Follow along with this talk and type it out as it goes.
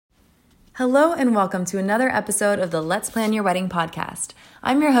Hello and welcome to another episode of the Let's Plan Your Wedding podcast.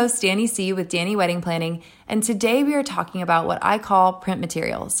 I'm your host, Danny C. with Danny Wedding Planning, and today we are talking about what I call print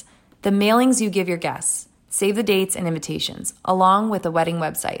materials, the mailings you give your guests, save the dates and invitations, along with a wedding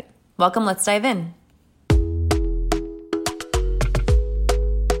website. Welcome, let's dive in.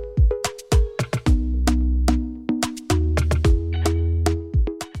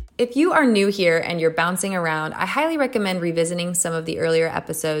 If you are new here and you're bouncing around, I highly recommend revisiting some of the earlier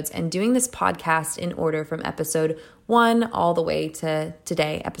episodes and doing this podcast in order from episode 1 all the way to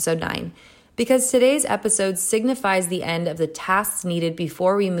today, episode 9, because today's episode signifies the end of the tasks needed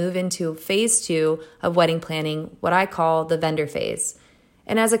before we move into phase 2 of wedding planning, what I call the vendor phase.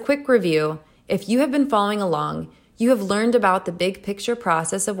 And as a quick review, if you have been following along, you have learned about the big picture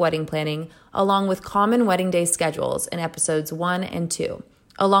process of wedding planning, along with common wedding day schedules in episodes 1 and 2.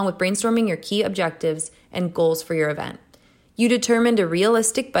 Along with brainstorming your key objectives and goals for your event. You determined a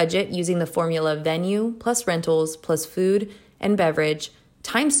realistic budget using the formula venue plus rentals plus food and beverage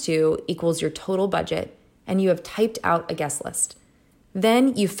times 2 equals your total budget, and you have typed out a guest list.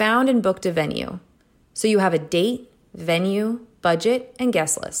 Then you found and booked a venue. So you have a date, venue, budget, and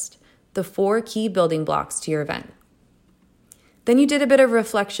guest list, the 4 key building blocks to your event. Then you did a bit of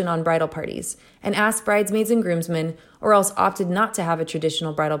reflection on bridal parties and asked bridesmaids and groomsmen, or else opted not to have a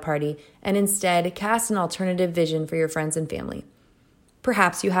traditional bridal party and instead cast an alternative vision for your friends and family.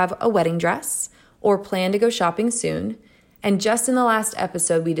 Perhaps you have a wedding dress or plan to go shopping soon. And just in the last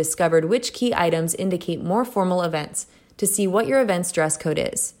episode, we discovered which key items indicate more formal events to see what your event's dress code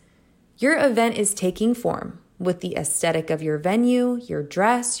is. Your event is taking form with the aesthetic of your venue, your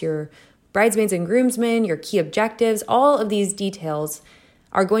dress, your bridesmaids and groomsmen, your key objectives. All of these details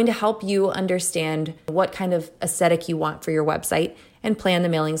are going to help you understand what kind of aesthetic you want for your website and plan the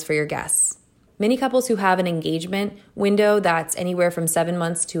mailings for your guests. Many couples who have an engagement window that's anywhere from 7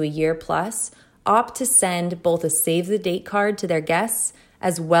 months to a year plus opt to send both a save the date card to their guests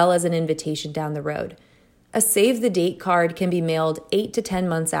as well as an invitation down the road. A save the date card can be mailed 8 to 10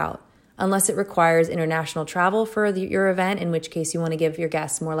 months out, unless it requires international travel for your event, in which case you want to give your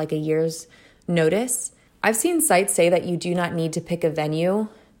guests more like a year's notice. I've seen sites say that you do not need to pick a venue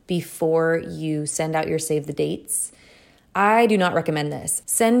before you send out your save the dates. I do not recommend this.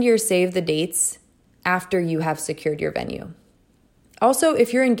 Send your save the dates after you have secured your venue. Also,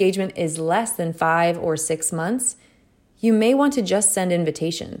 if your engagement is less than 5 or 6 months, you may want to just send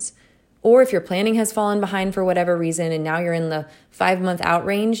invitations. Or if your planning has fallen behind for whatever reason and now you're in the 5-month out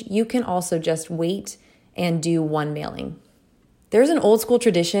range, you can also just wait and do one mailing. There's an old school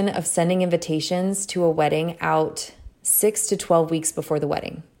tradition of sending invitations to a wedding out 6 to 12 weeks before the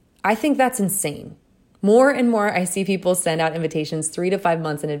wedding. I think that's insane. More and more I see people send out invitations 3 to 5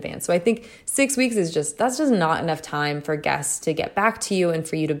 months in advance. So I think 6 weeks that's just not enough time for guests to get back to you and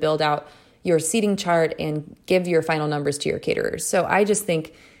for you to build out your seating chart and give your final numbers to your caterers. So I just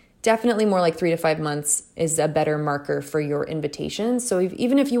think definitely more like 3 to 5 months is a better marker for your invitations. So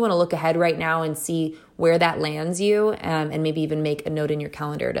even if you want to look ahead right now and see where that lands you, and maybe even make a note in your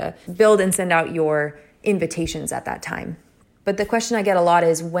calendar to build and send out your invitations at that time. But the question I get a lot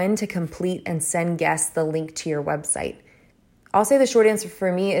is when to complete and send guests the link to your website. I'll say the short answer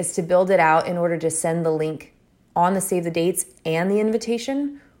for me is to build it out in order to send the link on the save the dates and the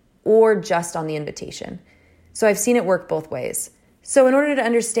invitation, or just on the invitation. So I've seen it work both ways. So in order to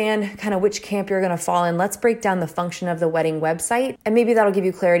understand kind of which camp you're going to fall in, let's break down the function of the wedding website. And maybe that'll give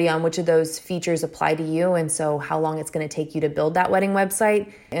you clarity on which of those features apply to you, and so how long it's going to take you to build that wedding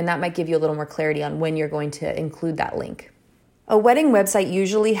website. And that might give you a little more clarity on when you're going to include that link. A wedding website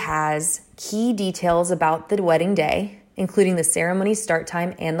usually has key details about the wedding day, including the ceremony start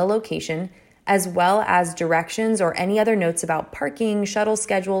time and the location, as well as directions or any other notes about parking, shuttle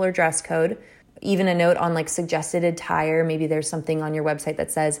schedule, or dress code. Even a note on like suggested attire. Maybe there's something on your website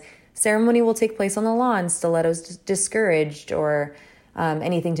that says ceremony will take place on the lawn, stilettos discouraged, or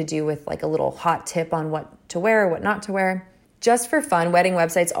anything to do with like a little hot tip on what to wear, what not to wear. Just for fun, wedding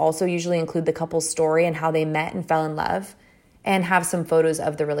websites also usually include the couple's story and how they met and fell in love, and have some photos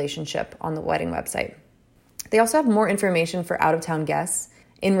of the relationship on the wedding website. They also have more information for out-of-town guests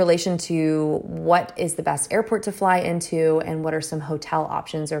in relation to what is the best airport to fly into and what are some hotel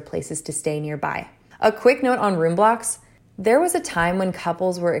options or places to stay nearby. A quick note on room blocks. There was a time when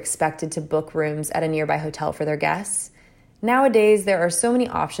couples were expected to book rooms at a nearby hotel for their guests. Nowadays, there are so many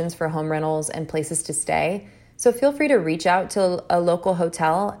options for home rentals and places to stay, so feel free to reach out to a local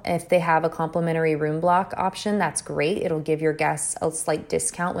hotel. If they have a complimentary room block option, that's great. It'll give your guests a slight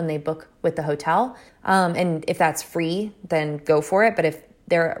discount when they book with the hotel. And if that's free, then go for it. But if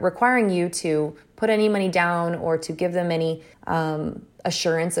they're requiring you to put any money down or to give them any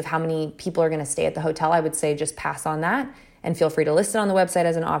assurance of how many people are going to stay at the hotel, I would say just pass on that and feel free to list it on the website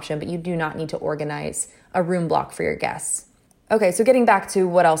as an option, but you do not need to organize a room block for your guests. Okay, so getting back to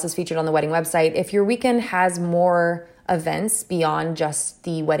what else is featured on the wedding website, if your weekend has more events beyond just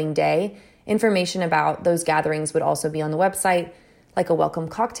the wedding day, information about those gatherings would also be on the website, like a welcome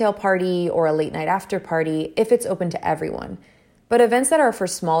cocktail party or a late night after party, if it's open to everyone. But events that are for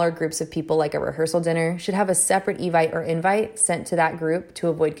smaller groups of people, like a rehearsal dinner, should have a separate evite or invite sent to that group to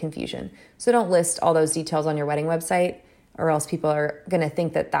avoid confusion. So don't list all those details on your wedding website, or else people are going to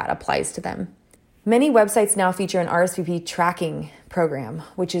think that that applies to them. Many websites now feature an RSVP tracking program,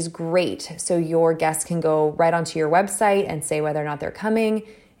 which is great. So your guests can go right onto your website and say whether or not they're coming.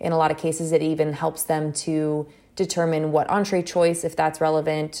 In a lot of cases, it even helps them to determine what entree choice, if that's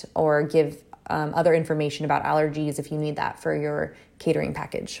relevant, or give other information about allergies if you need that for your catering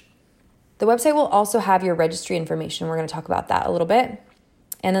package. The website will also have your registry information. We're going to talk about that a little bit.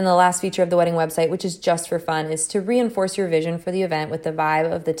 And then the last feature of the wedding website, which is just for fun, is to reinforce your vision for the event with the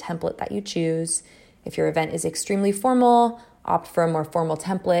vibe of the template that you choose. If your event is extremely formal, opt for a more formal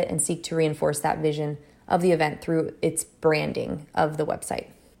template and seek to reinforce that vision of the event through its branding of the website.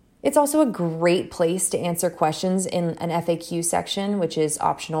 It's also a great place to answer questions in an FAQ section, which is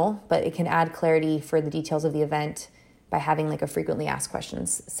optional, but it can add clarity for the details of the event by having like a frequently asked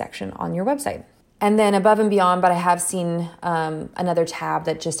questions section on your website. And then above and beyond, but I have seen another tab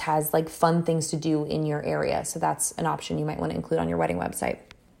that just has like fun things to do in your area. So that's an option you might want to include on your wedding website.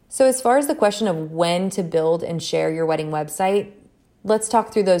 So as far as the question of when to build and share your wedding website, let's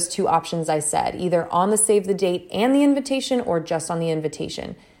talk through those two options I said, either on the save the date and the invitation or just on the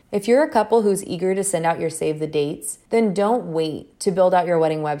invitation. If you're a couple who's eager to send out your save the dates, then don't wait to build out your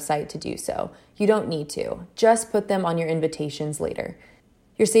wedding website to do so. You don't need to. Just put them on your invitations later.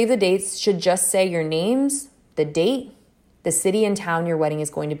 Your save the dates should just say your names, the date, the city and town your wedding is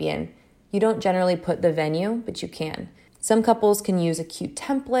going to be in. You don't generally put the venue, but you can. Some couples can use a cute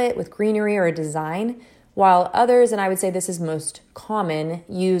template with greenery or a design, while others, and I would say this is most common,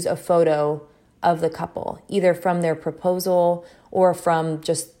 use a photo of the couple, either from their proposal or from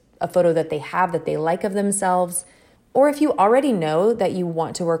just a photo that they have that they like of themselves. Or if you already know that you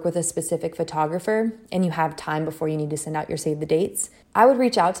want to work with a specific photographer and you have time before you need to send out your save the dates, I would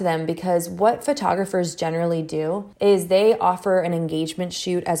reach out to them, because what photographers generally do is they offer an engagement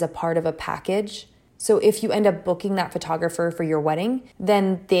shoot as a part of a package. So if you end up booking that photographer for your wedding,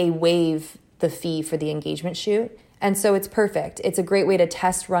 then they waive the fee for the engagement shoot. And so it's perfect. It's a great way to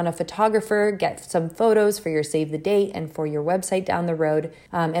test run a photographer, get some photos for your save the date and for your website down the road.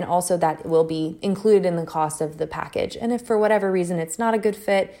 And also that will be included in the cost of the package. And if for whatever reason it's not a good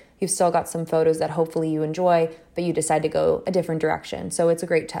fit, you've still got some photos that hopefully you enjoy, but you decide to go a different direction. So it's a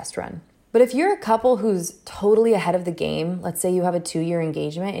great test run. But if you're a couple who's totally ahead of the game, let's say you have a 2-year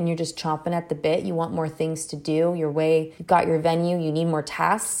engagement and you're just chomping at the bit, you want more things to do, you've got your venue, you need more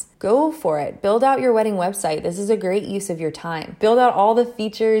tasks, go for it. Build out your wedding website. This is a great use of your time. Build out all the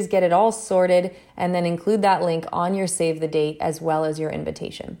features, get it all sorted, and then include that link on your save the date as well as your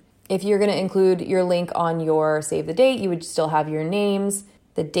invitation. If you're going to include your link on your save the date, you would still have your names,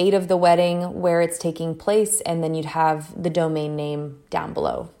 the date of the wedding, where it's taking place, and then you'd have the domain name down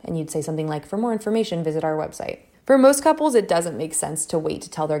below. And you'd say something like, for more information, visit our website. For most couples, it doesn't make sense to wait to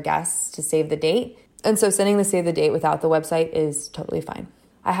tell their guests to save the date. And so sending the save the date without the website is totally fine.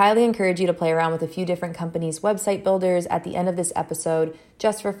 I highly encourage you to play around with a few different companies' website builders at the end of this episode.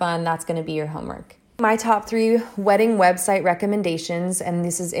 Just for fun, that's going to be your homework. My top 3 wedding website recommendations, and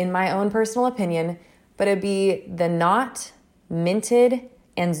this is in my own personal opinion, but it'd be The Knot, Minted,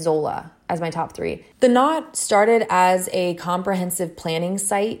 and Zola as my top 3. The Knot started as a comprehensive planning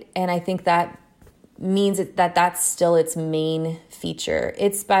site, and I think that means that that's still its main feature.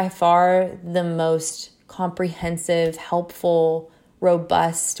 It's by far the most comprehensive, helpful,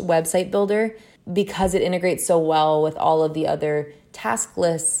 robust website builder because it integrates so well with all of the other task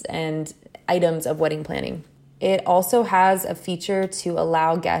lists and items of wedding planning. It also has a feature to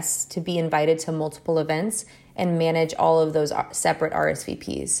allow guests to be invited to multiple events and manage all of those separate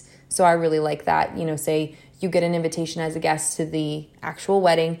RSVPs. So I really like that. Say you get an invitation as a guest to the actual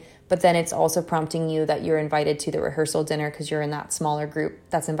wedding, but then it's also prompting you that you're invited to the rehearsal dinner because you're in that smaller group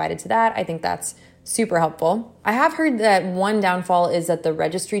that's invited to that. I think that's super helpful. I have heard that one downfall is that the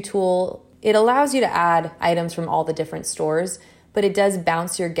registry tool, it allows you to add items from all the different stores, but it does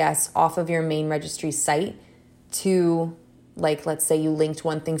bounce your guests off of your main registry site to, like, let's say you linked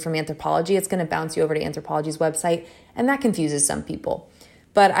one thing from Anthropologie, it's going to bounce you over to Anthropologie's website, and that confuses some people.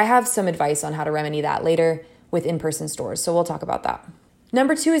 But I have some advice on how to remedy that later with in-person stores, so we'll talk about that.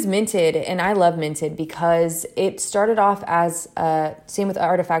 Number 2 is Minted, and I love Minted because it started off as, same with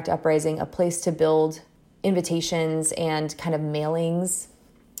Artifact Uprising, a place to build invitations and kind of mailings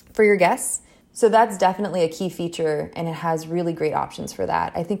for your guests. So that's definitely a key feature, and it has really great options for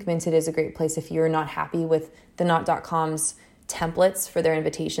that. I think Minted is a great place if you're not happy with the Knot.com's templates for their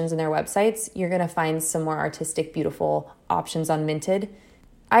invitations and their websites. You're going to find some more artistic, beautiful options on Minted.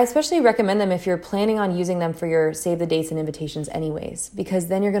 I especially recommend them if you're planning on using them for your save the dates and invitations anyways, because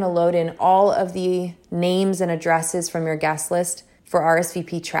then you're going to load in all of the names and addresses from your guest list for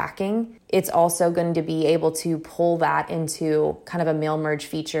RSVP tracking. It's also going to be able to pull that into kind of a mail merge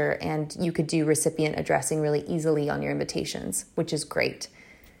feature, and you could do recipient addressing really easily on your invitations, which is great.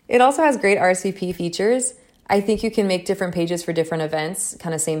 It also has great RSVP features. I think you can make different pages for different events,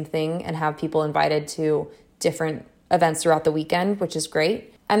 kind of same thing, and have people invited to different events throughout the weekend, which is great.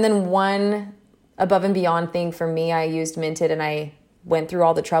 And then one above and beyond thing for me, I used Minted and I went through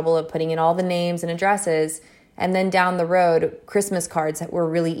all the trouble of putting in all the names and addresses. And then down the road, Christmas cards were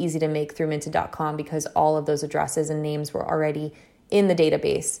really easy to make through Minted.com because all of those addresses and names were already in the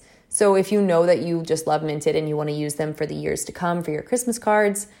database. So if you know that you just love Minted and you want to use them for the years to come for your Christmas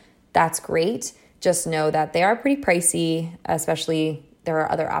cards, that's great. Just know that they are pretty pricey, especially there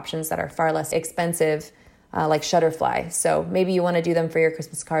are other options that are far less expensive, like Shutterfly. So maybe you want to do them for your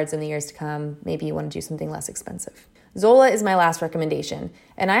Christmas cards in the years to come. Maybe you want to do something less expensive. Zola is my last recommendation,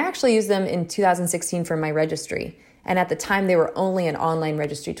 and I actually used them in 2016 for my registry, and at the time they were only an online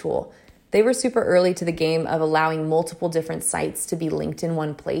registry tool. They were super early to the game of allowing multiple different sites to be linked in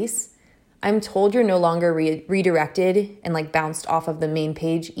one place. I'm told you're no longer redirected and like bounced off of the main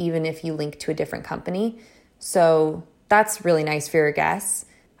page even if you link to a different company, so that's really nice for your guests.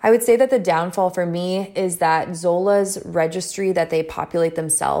 I would say that the downfall for me is that Zola's registry that they populate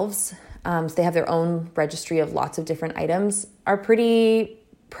themselves, so they have their own registry of lots of different items, are pretty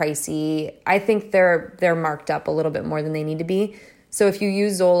pricey. I think they're marked up a little bit more than they need to be. So if you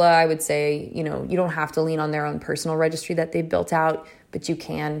use Zola, I would say, you don't have to lean on their own personal registry that they built out, but you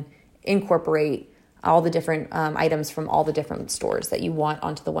can incorporate all the different items from all the different stores that you want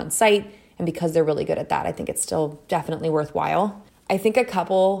onto the one site. And because they're really good at that, I think it's still definitely worthwhile. I think a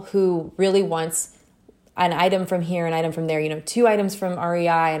couple who really wants an item from here, an item from there, 2 items from REI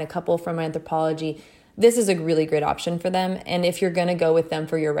and a couple from Anthropology, this is a really great option for them. And if you're going to go with them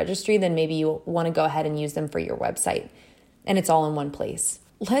for your registry, then maybe you want to go ahead and use them for your website. And it's all in one place.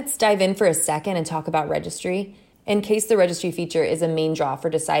 Let's dive in for a second and talk about registry, in case the registry feature is a main draw for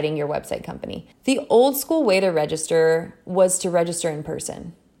deciding your website company. The old school way to register was to register in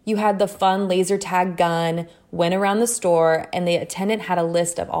person. You had the fun laser tag gun, went around the store, and the attendant had a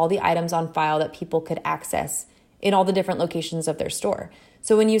list of all the items on file that people could access in all the different locations of their store.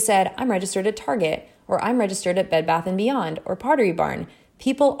 So when you said, I'm registered at Target, or I'm registered at Bed Bath & Beyond, or Pottery Barn,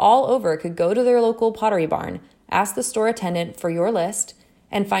 people all over could go to their local Pottery Barn, ask the store attendant for your list,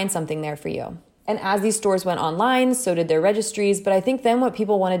 and find something there for you. And as these stores went online, so did their registries. But I think then what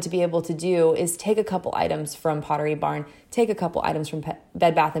people wanted to be able to do is take a couple items from Pottery Barn, take a couple items from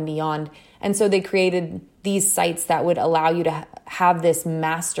Bed Bath & Beyond. And so they created these sites that would allow you to have this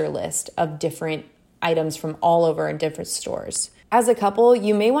master list of different items from all over in different stores. As a couple,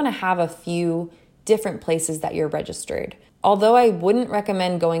 you may want to have a few different places that you're registered. Although I wouldn't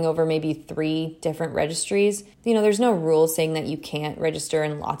recommend going over maybe 3 different registries, there's no rules saying that you can't register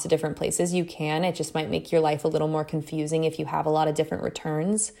in lots of different places. You can, it just might make your life a little more confusing if you have a lot of different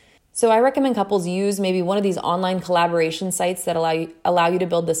returns. So I recommend couples use maybe one of these online collaboration sites that allow you to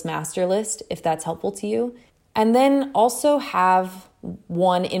build this master list, if that's helpful to you. And then also have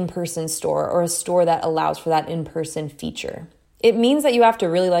one in-person store, or a store that allows for that in-person feature. It means that you have to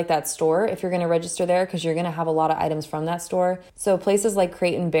really like that store if you're going to register there, because you're going to have a lot of items from that store. So places like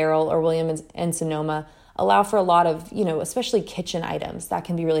Crate and Barrel or Williams and Sonoma allow for a lot of, especially kitchen items. That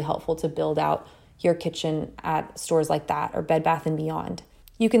can be really helpful to build out your kitchen at stores like that, or Bed Bath & Beyond.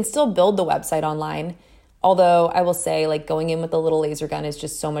 You can still build the website online, although I will say going in with a little laser gun is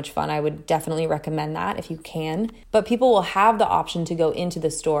just so much fun. I would definitely recommend that if you can. But people will have the option to go into the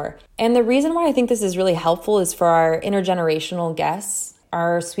store. And the reason why I think this is really helpful is for our intergenerational guests,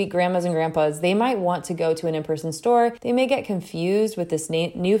 our sweet grandmas and grandpas. They might want to go to an in-person store. They may get confused with this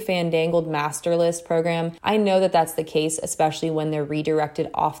new fandangled master list program. I know that that's the case, especially when they're redirected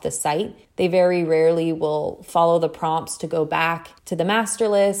off the site. They very rarely will follow the prompts to go back to the master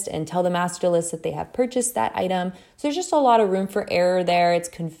list and tell the master list that they have purchased that item. So there's just a lot of room for error there. It's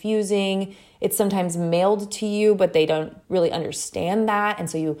confusing. It's sometimes mailed to you, but they don't really understand that. And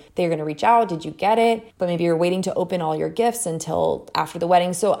so they're going to reach out. Did you get it? But maybe you're waiting to open all your gifts until after the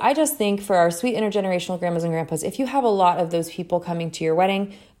wedding. So I just think for our sweet intergenerational grandmas and grandpas, if you have a lot of those people coming to your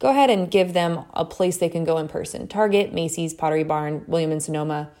wedding, go ahead and give them a place they can go in person. Target, Macy's, Pottery Barn, William &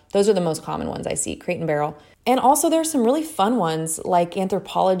 Sonoma. Those are the most common ones I see, Crate and Barrel. And also there's some really fun ones like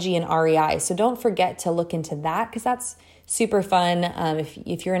Anthropologie and REI. So don't forget to look into that because that's super fun.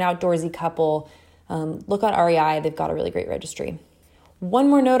 If you're an outdoorsy couple, look at REI. They've got a really great registry. One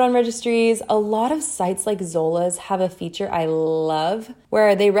more note on registries. A lot of sites like Zola's have a feature I love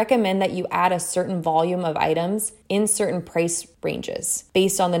where they recommend that you add a certain volume of items in certain price ranges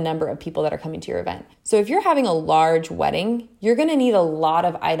based on the number of people that are coming to your event. So if you're having a large wedding, you're going to need a lot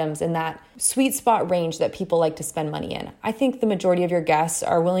of items in that sweet spot range that people like to spend money in. I think the majority of your guests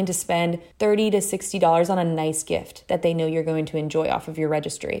are willing to spend $30 to $60 on a nice gift that they know you're going to enjoy off of your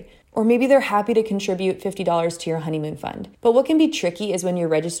registry. Or maybe they're happy to contribute $50 to your honeymoon fund. But what can be tricky is when your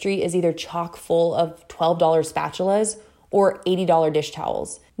registry is either chock full of $12 spatulas or $80 dish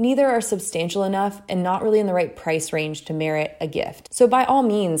towels. Neither are substantial enough and not really in the right price range to merit a gift. So by all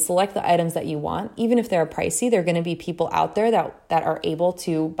means, select the items that you want. Even if they're pricey, there are going to be people out there that are able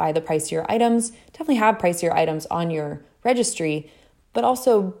to buy the pricier items. Definitely have pricier items on your registry, but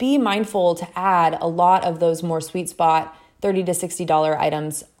also be mindful to add a lot of those more sweet spot $30 to $60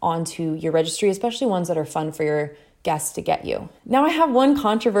 items onto your registry, especially ones that are fun for your guests to get you. Now I have one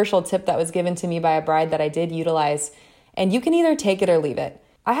controversial tip that was given to me by a bride that I did utilize, and you can either take it or leave it.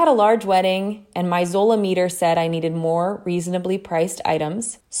 I had a large wedding and my Zola meter said I needed more reasonably priced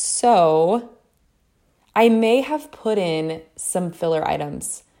items. So I may have put in some filler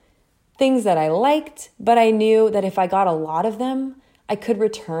items, things that I liked, but I knew that if I got a lot of them, I could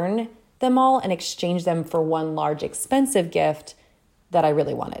return them all and exchange them for one large expensive gift that I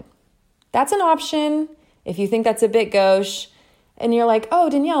really wanted. That's an option if you think that's a bit gauche and you're like,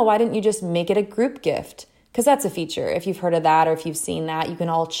 oh, Danielle, why didn't you just make it a group gift? Because that's a feature. If you've heard of that or if you've seen that, you can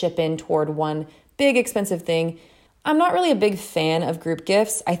all chip in toward one big expensive thing. I'm not really a big fan of group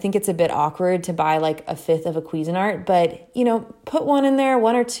gifts. I think it's a bit awkward to buy like a fifth of a Cuisinart, but put one in there,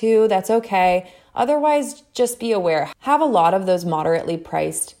 one or two, that's okay. Otherwise, just be aware. Have a lot of those moderately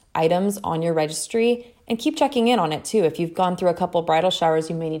priced items on your registry and keep checking in on it too. If you've gone through a couple bridal showers,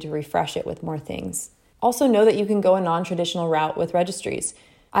 you may need to refresh it with more things. Also know that you can go a non-traditional route with registries.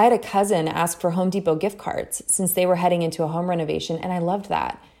 I had a cousin ask for Home Depot gift cards since they were heading into a home renovation, and I loved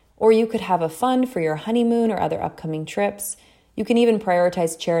that. Or you could have a fund for your honeymoon or other upcoming trips. You can even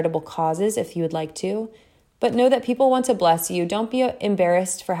prioritize charitable causes if you would like to. But know that people want to bless you. Don't be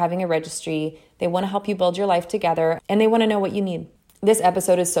embarrassed for having a registry. They want to help you build your life together, and they want to know what you need. This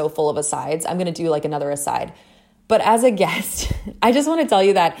episode is so full of asides. I'm going to do like another aside. But as a guest, I just want to tell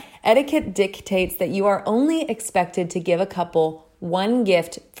you that etiquette dictates that you are only expected to give a couple one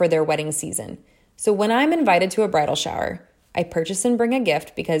gift for their wedding season. So when I'm invited to a bridal shower, I purchase and bring a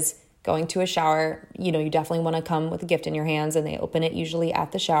gift because going to a shower, you definitely want to come with a gift in your hands and they open it usually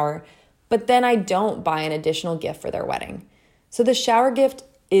at the shower. But then I don't buy an additional gift for their wedding. So the shower gift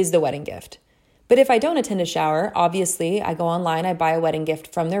is the wedding gift. But if I don't attend a shower, obviously I go online, I buy a wedding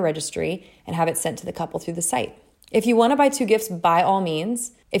gift from their registry and have it sent to the couple through the site. If you want to buy two gifts, by all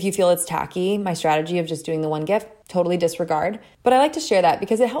means. If you feel it's tacky, my strategy of just doing the one gift, totally disregard. But I like to share that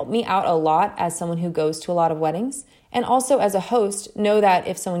because it helped me out a lot as someone who goes to a lot of weddings. And also as a host, know that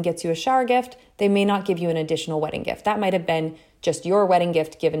if someone gets you a shower gift, they may not give you an additional wedding gift. That might have been just your wedding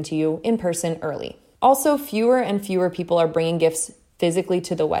gift given to you in person early. Also, fewer and fewer people are bringing gifts physically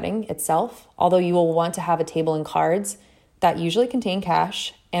to the wedding itself, although you will want to have a table and cards that usually contain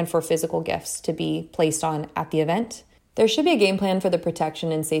cash and for physical gifts to be placed on at the event. There should be a game plan for the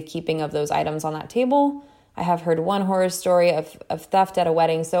protection and safekeeping of those items on that table. I have heard one horror story of theft at a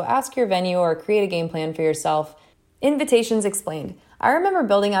wedding, so ask your venue or create a game plan for yourself. Invitations explained. I remember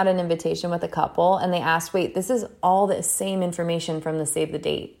building out an invitation with a couple and they asked, wait, this is all the same information from the save the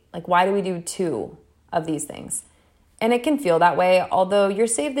date. Like, why do we do two of these things? And it can feel that way, although your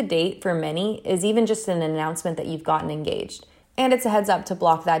save the date for many is even just an announcement that you've gotten engaged. And it's a heads up to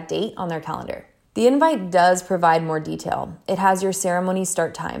block that date on their calendar. The invite does provide more detail. It has your ceremony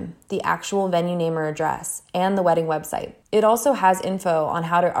start time, the actual venue name or address, and the wedding website. It also has info on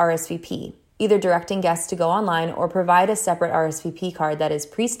how to RSVP, either directing guests to go online or provide a separate RSVP card that is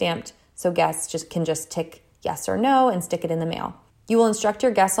pre-stamped so guests can just tick yes or no and stick it in the mail. You will instruct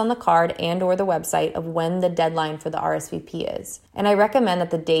your guests on the card and or the website of when the deadline for the RSVP is. And I recommend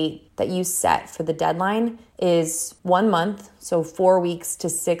that the date that you set for the deadline is 1 month, so 4 weeks to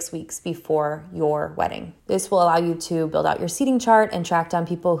 6 weeks before your wedding. This will allow you to build out your seating chart and track down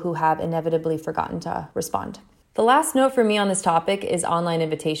people who have inevitably forgotten to respond. The last note for me on this topic is online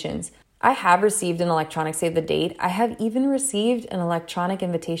invitations. I have received an electronic save the date. I have even received an electronic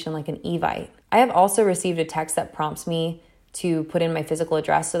invitation like an Evite. I have also received a text that prompts me to put in my physical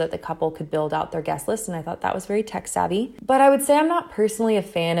address so that the couple could build out their guest list, and I thought that was very tech savvy. But I would say I'm not personally a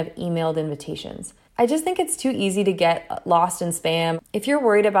fan of emailed invitations. I just think it's too easy to get lost in spam. If you're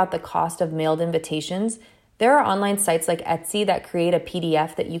worried about the cost of mailed invitations, there are online sites like Etsy that create a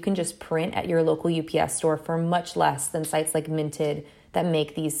PDF that you can just print at your local UPS store for much less than sites like Minted that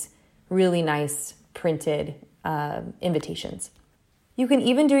make these really nice printed invitations. You can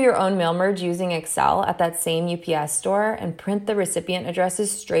even do your own mail merge using Excel at that same UPS store and print the recipient addresses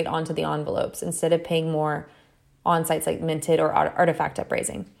straight onto the envelopes instead of paying more on sites like Minted or Artifact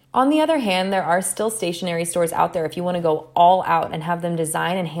Uprising. On the other hand, there are still stationery stores out there if you want to go all out and have them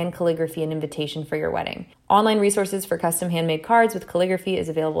design and hand calligraphy an invitation for your wedding. Online resources for custom handmade cards with calligraphy is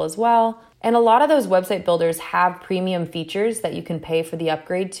available as well. And a lot of those website builders have premium features that you can pay for the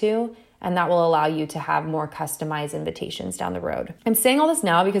upgrade to, and that will allow you to have more customized invitations down the road. I'm saying all this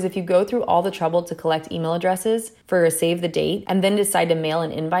now because if you go through all the trouble to collect email addresses for a save the date and then decide to mail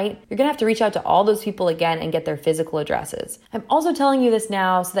an invite, you're gonna have to reach out to all those people again and get their physical addresses. I'm also telling you this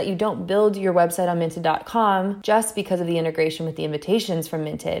now so that you don't build your website on Minted.com just because of the integration with the invitations from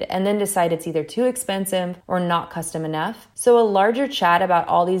Minted and then decide it's either too expensive or not custom enough. So a larger chat about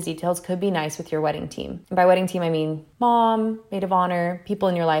all these details could be nice with your wedding team. And by wedding team, I mean mom, maid of honor, people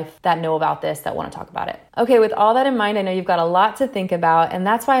in your life that know about this, that want to talk about it. Okay, with all that in mind, I know you've got a lot to think about, and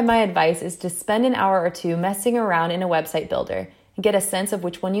that's why my advice is to spend an hour or two messing around in a website builder and get a sense of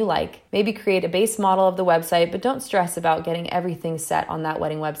which one you like. Maybe create a base model of the website, but don't stress about getting everything set on that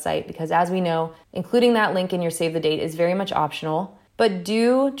wedding website because as we know, including that link in your save the date is very much optional. But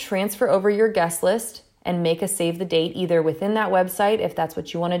do transfer over your guest list and make a save the date either within that website if that's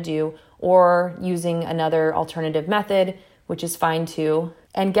what you want to do or using another alternative method, which is fine too,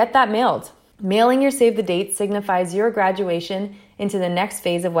 and get that mailed. Mailing your save the date signifies your graduation into the next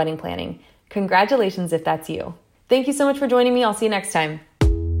phase of wedding planning. Congratulations if that's you. Thank you so much for joining me. I'll see you next time.